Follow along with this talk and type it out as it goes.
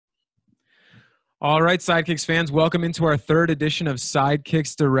All right, Sidekicks fans, welcome into our third edition of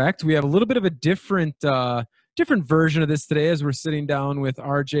Sidekicks Direct. We have a little bit of a different version of this today as we're sitting down with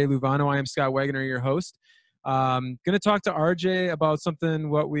RJ Luevano. I am Scott Wegener, your host. Going to talk to RJ about something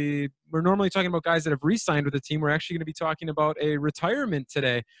we're normally talking about guys that have re-signed with the team. We're actually going to be talking about a retirement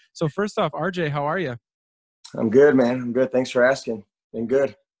today. So first off, RJ, how are you? I'm good, man. I'm good. Thanks for asking. Been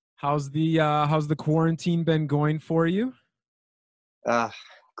good. How's the quarantine been going for you?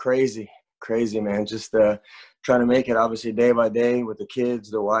 Crazy, man. Just trying to make it obviously day by day with the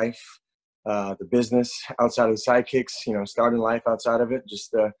kids, the wife, the business outside of the sidekicks, starting life outside of it.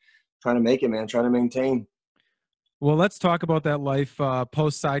 Just trying to make it, man. Trying to maintain. Well, let's talk about that life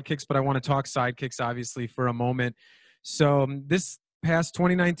post Sidekicks, but I want to talk Sidekicks obviously for a moment. So this past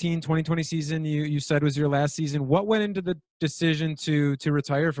 2019-2020 season, you said was your last season. What went into the decision to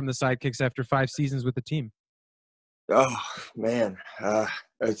retire from the Sidekicks after 5 seasons with the team? Oh, man.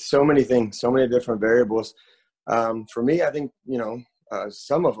 It's so many things, so many different variables. For me, I think,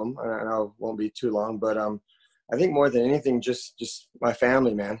 some of them, and I won't be too long, but I think more than anything, just my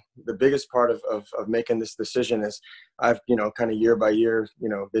family, man. The biggest part of making this decision is I've, kind of year by year,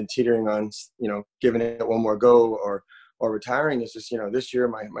 been teetering on, giving it one more go or retiring. Is just, this year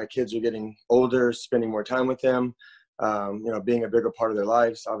my kids are getting older, spending more time with them, being a bigger part of their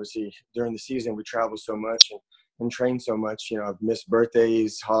lives. Obviously, during the season, we travel so much and train so much. I've missed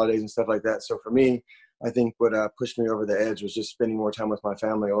birthdays, holidays, and stuff like that. So for me, I think what pushed me over the edge was just spending more time with my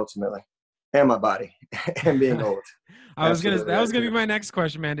family ultimately, and my body, and being old. That was gonna be my next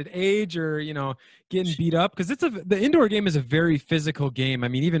question, man. Did age or getting beat up? Because the indoor game is a very physical game. I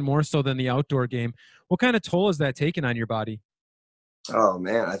mean, even more so than the outdoor game. What kind of toll is that taking on your body? Oh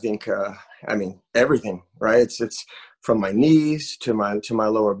man, I think everything, right? It's from my knees to my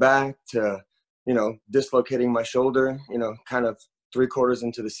lower back to dislocating my shoulder, kind of 3/4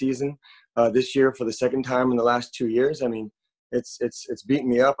 into the season this year for the second time in the last 2 years. I mean, it's beating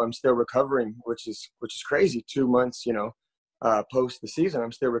me up. I'm still recovering, which is crazy. 2 months, post the season,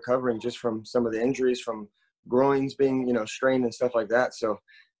 I'm still recovering just from some of the injuries from groins being, strained and stuff like that. So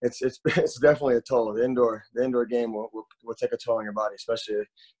it's definitely a toll. The indoor game will take a toll on your body, especially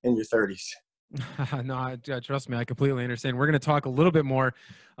in your 30s. No, trust me, I completely understand. We're going to talk a little bit more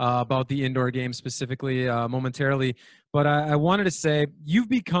about the indoor game specifically momentarily. But I wanted to say you've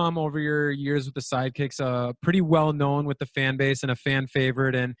become, over your years with the Sidekicks, pretty well known with the fan base and a fan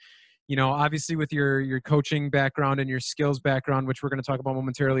favorite. And, obviously with your coaching background and your skills background, which we're going to talk about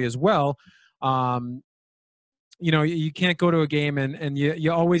momentarily as well, you can't go to a game and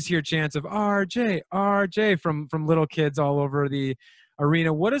you always hear chants of RJ from little kids all over the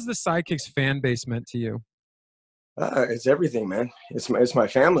arena. What has the Sidekicks fan base meant to you? It's everything, man. It's my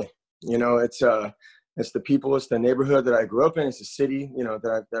family. It's the people. It's the neighborhood that I grew up in. It's the city,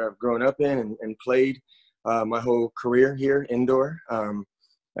 that I've grown up in and played my whole career here indoor.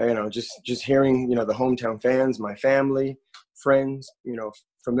 Just hearing, the hometown fans, my family, friends,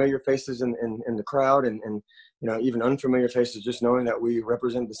 familiar faces in the crowd and even unfamiliar faces, just knowing that we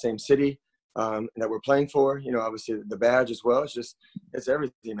represent the same city. That we're playing for, obviously the badge as well. It's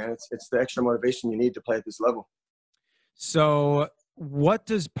everything, man. It's the extra motivation you need to play at this level. So what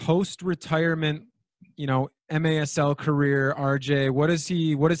does post-retirement, MASL career, RJ, what is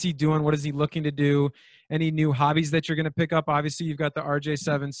he doing? What is he looking to do? Any new hobbies that you're going to pick up? Obviously you've got the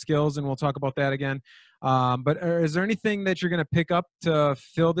RJ7 skills and we'll talk about that again. But is there anything that you're going to pick up to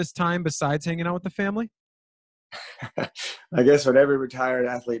fill this time besides hanging out with the family? I guess what every retired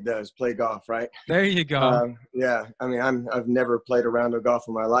athlete does, play golf, right? There you go. Yeah. I mean, I've never played a round of golf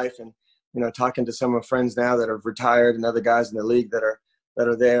in my life. And, talking to some of my friends now that have retired and other guys in the league that are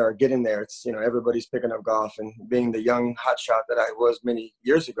there or getting there, it's, everybody's picking up golf. And being the young hotshot that I was many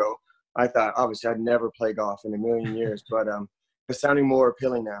years ago, I thought, obviously, I'd never play golf in a million years. But it's sounding more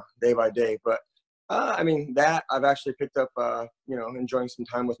appealing now, day by day. But that I've actually picked up, enjoying some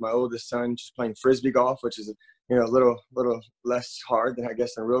time with my oldest son, just playing Frisbee golf, which is, a little less hard than I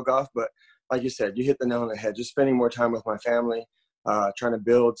guess in real golf. But like you said, you hit the nail on the head, just spending more time with my family, trying to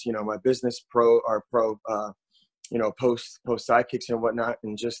build, my business post sidekicks and whatnot.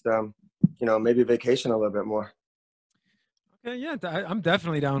 And just, maybe vacation a little bit more. Okay, yeah, I'm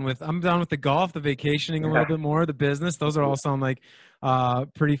definitely down with the golf, the vacationing a little bit more, the business. Those are all sound like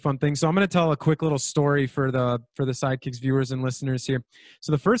pretty fun things. So I'm going to tell a quick little story for the Sidekicks viewers and listeners here.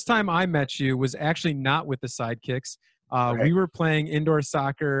 So the first time I met you was actually not with the Sidekicks. We were playing indoor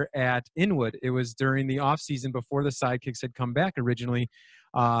soccer at Inwood. It was during the off season before the Sidekicks had come back originally.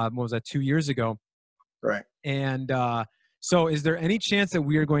 What was that, 2 years ago? Right. And so is there any chance that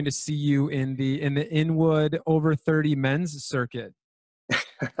we are going to see you in the Inwood over 30 men's circuit?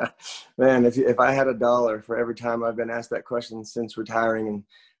 Man, if I had $1 for every time I've been asked that question since retiring, and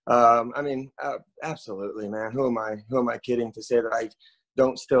I mean, absolutely, man. Who am I kidding to say that I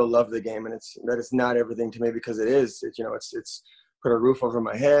don't still love the game, and it's not everything to me, because it is. It's put a roof over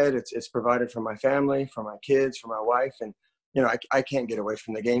my head. It's provided for my family, for my kids, for my wife, and I can't get away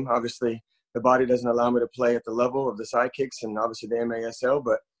from the game. Obviously, the body doesn't allow me to play at the level of the Sidekicks and obviously the MASL,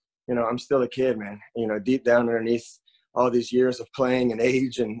 but I'm still a kid, man. Deep down underneath all these years of playing and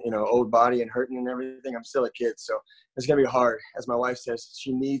age and old body and hurting and everything, I'm still a kid. So it's gonna be hard. As my wife says,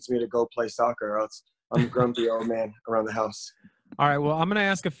 she needs me to go play soccer, or else I'm a grumpy old man around the house. All right. Well, I'm going to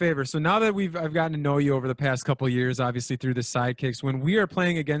ask a favor. So now that I've gotten to know you over the past couple of years, obviously through the Sidekicks, when we are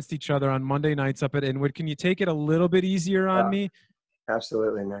playing against each other on Monday nights up at Inwood, can you take it a little bit easier on me?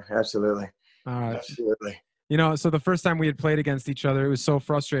 Absolutely, man. Absolutely. All right. Absolutely. So the first time we had played against each other, it was so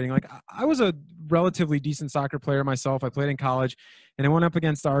frustrating. Like, I was a relatively decent soccer player myself. I played in college, and I went up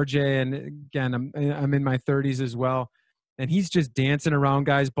against RJ. And again, I'm in my 30s as well. And he's just dancing around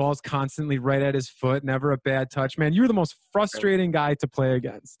guys, balls constantly right at his foot, never a bad touch. Man, you're the most frustrating guy to play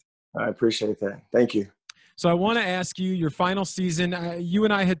against. I appreciate that. Thank you. So I want to ask you, your final season, you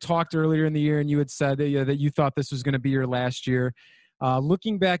and I had talked earlier in the year, and you had said that you thought this was going to be your last year.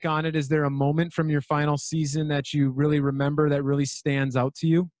 Looking back on it, is there a moment from your final season that you really remember that really stands out to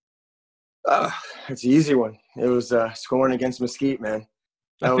you? It's an easy one. It was scoring against Mesquite, man.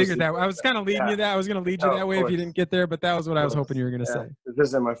 I figured that. I was kind of leading you that. I was going to lead you that way if you didn't get there, but that was what I was hoping you were going to say. This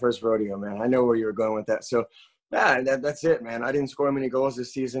isn't my first rodeo, man. I know where you were going with that. So, yeah, that's it, man. I didn't score many goals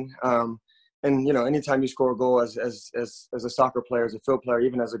this season. And anytime you score a goal as a soccer player, as a field player,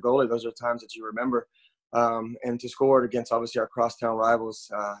 even as a goalie, those are times that you remember. And to score it against obviously our crosstown rivals,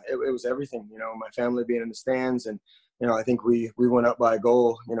 it was everything. My family being in the stands, and I think we went up by a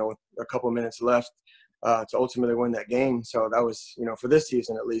goal, with a couple of minutes left. To ultimately win that game. So that was, for this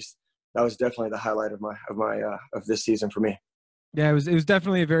season at least, that was definitely the highlight of this season for me. Yeah, it was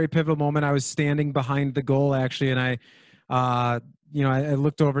definitely a very pivotal moment. I was standing behind the goal actually, and I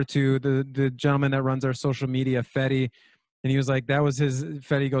looked over to the gentleman that runs our social media, Fetty, and he was like,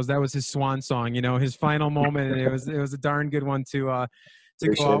 Fetty goes, that was his swan song, his final moment, and it was a darn good one to go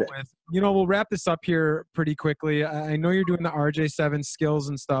out with. We'll wrap this up here pretty quickly. I know you're doing the RJ7 skills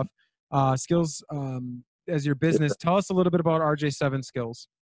and stuff. Skills as your business. Tell us a little bit about RJ7 Skills.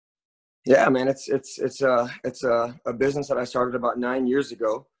 Yeah, man, it's a business that I started about 9 years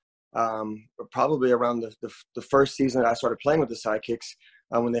ago. Probably around the first season that I started playing with the Sidekicks,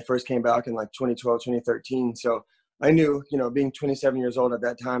 when they first came back in like 2012, 2013. So I knew, being 27 years old at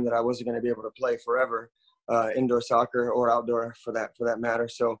that time, that I wasn't going to be able to play forever, indoor soccer or outdoor for that matter.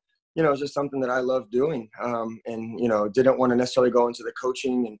 So it was just something that I loved doing, and didn't want to necessarily go into the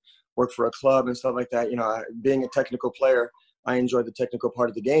coaching and work for a club and stuff like that. Being a technical player, I enjoyed the technical part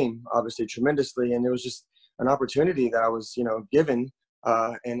of the game, obviously tremendously. And it was just an opportunity that I was, given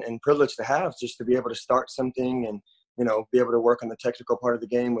and privileged to have, just to be able to start something and, be able to work on the technical part of the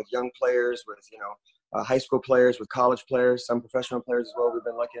game with young players, with, high school players, with college players, some professional players as well. We've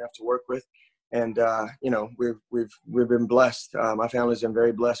been lucky enough to work with. And, we've been blessed. My family's been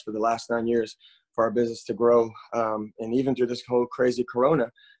very blessed for the last 9 years for our business to grow. And even through this whole crazy Corona,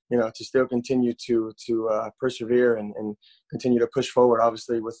 to still continue to persevere and continue to push forward,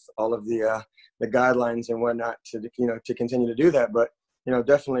 obviously with all of the guidelines and whatnot to continue to do that. But,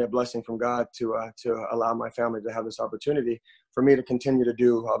 definitely a blessing from God to allow my family to have this opportunity for me to continue to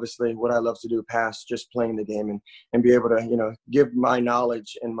do, obviously, what I love to do past just playing the game, and be able to, give my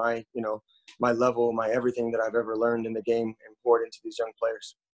knowledge and my, my level, my everything that I've ever learned in the game and poured into these young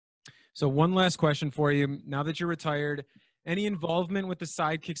players. So one last question for you. Now that you're retired, any involvement with the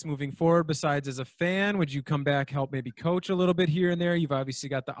Sidekicks moving forward besides as a fan? Would you come back, help maybe coach a little bit here and there? You've obviously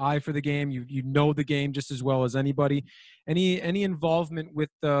got the eye for the game. You know the game just as well as anybody. Any involvement with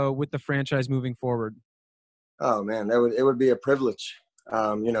the franchise moving forward? Oh man, it would be a privilege.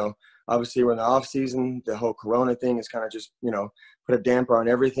 Obviously we're in the off season. The whole Corona thing is kind of just put a damper on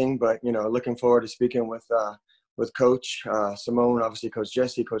everything. But looking forward to speaking with Coach Simone, obviously Coach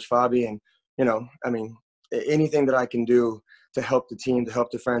Jesse, Coach Fabi, and anything that I can do to help the team, to help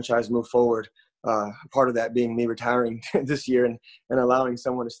the franchise move forward. Part of that being me retiring this year and allowing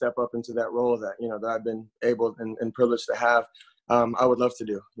someone to step up into that role that, that I've been able and privileged to have. I would love to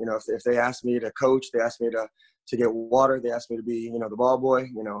do, if they ask me to coach, they ask me to get water, they ask me to be, the ball boy,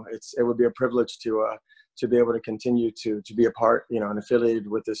 it would be a privilege to be able to continue to be a part, and affiliated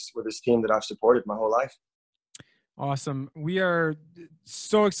with this team that I've supported my whole life. Awesome. We are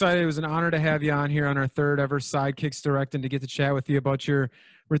so excited. It was an honor to have you on here on our third ever Sidekicks Direct and to get to chat with you about your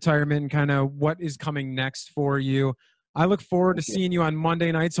retirement and kind of what is coming next for you. I look forward to seeing you on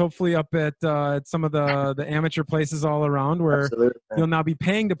Monday nights, hopefully up at some of the amateur places all around where Absolutely, man. you'll now be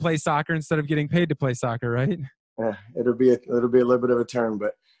paying to play soccer instead of getting paid to play soccer, right? Yeah, it'll be a little bit of a turn,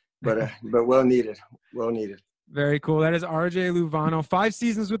 but well needed. Well needed. Very cool. That is RJ Luevano, 5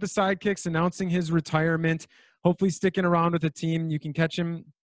 seasons with the Sidekicks, announcing his retirement. Hopefully sticking around with the team. You can catch him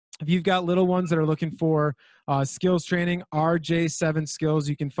if you've got little ones that are looking for skills training. RJ7 Skills.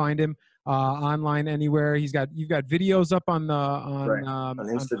 You can find him online anywhere. You've got videos up on Right. On on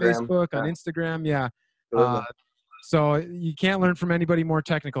Instagram, Facebook, on Instagram. Yeah. So you can't learn from anybody more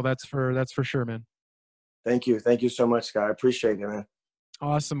technical. That's for sure, man. Thank you so much, Scott. I appreciate it, man.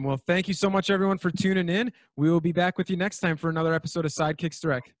 Awesome. Well, thank you so much, everyone, for tuning in. We will be back with you next time for another episode of Sidekicks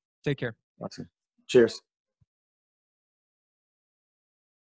Direct. Take care. Awesome. Cheers.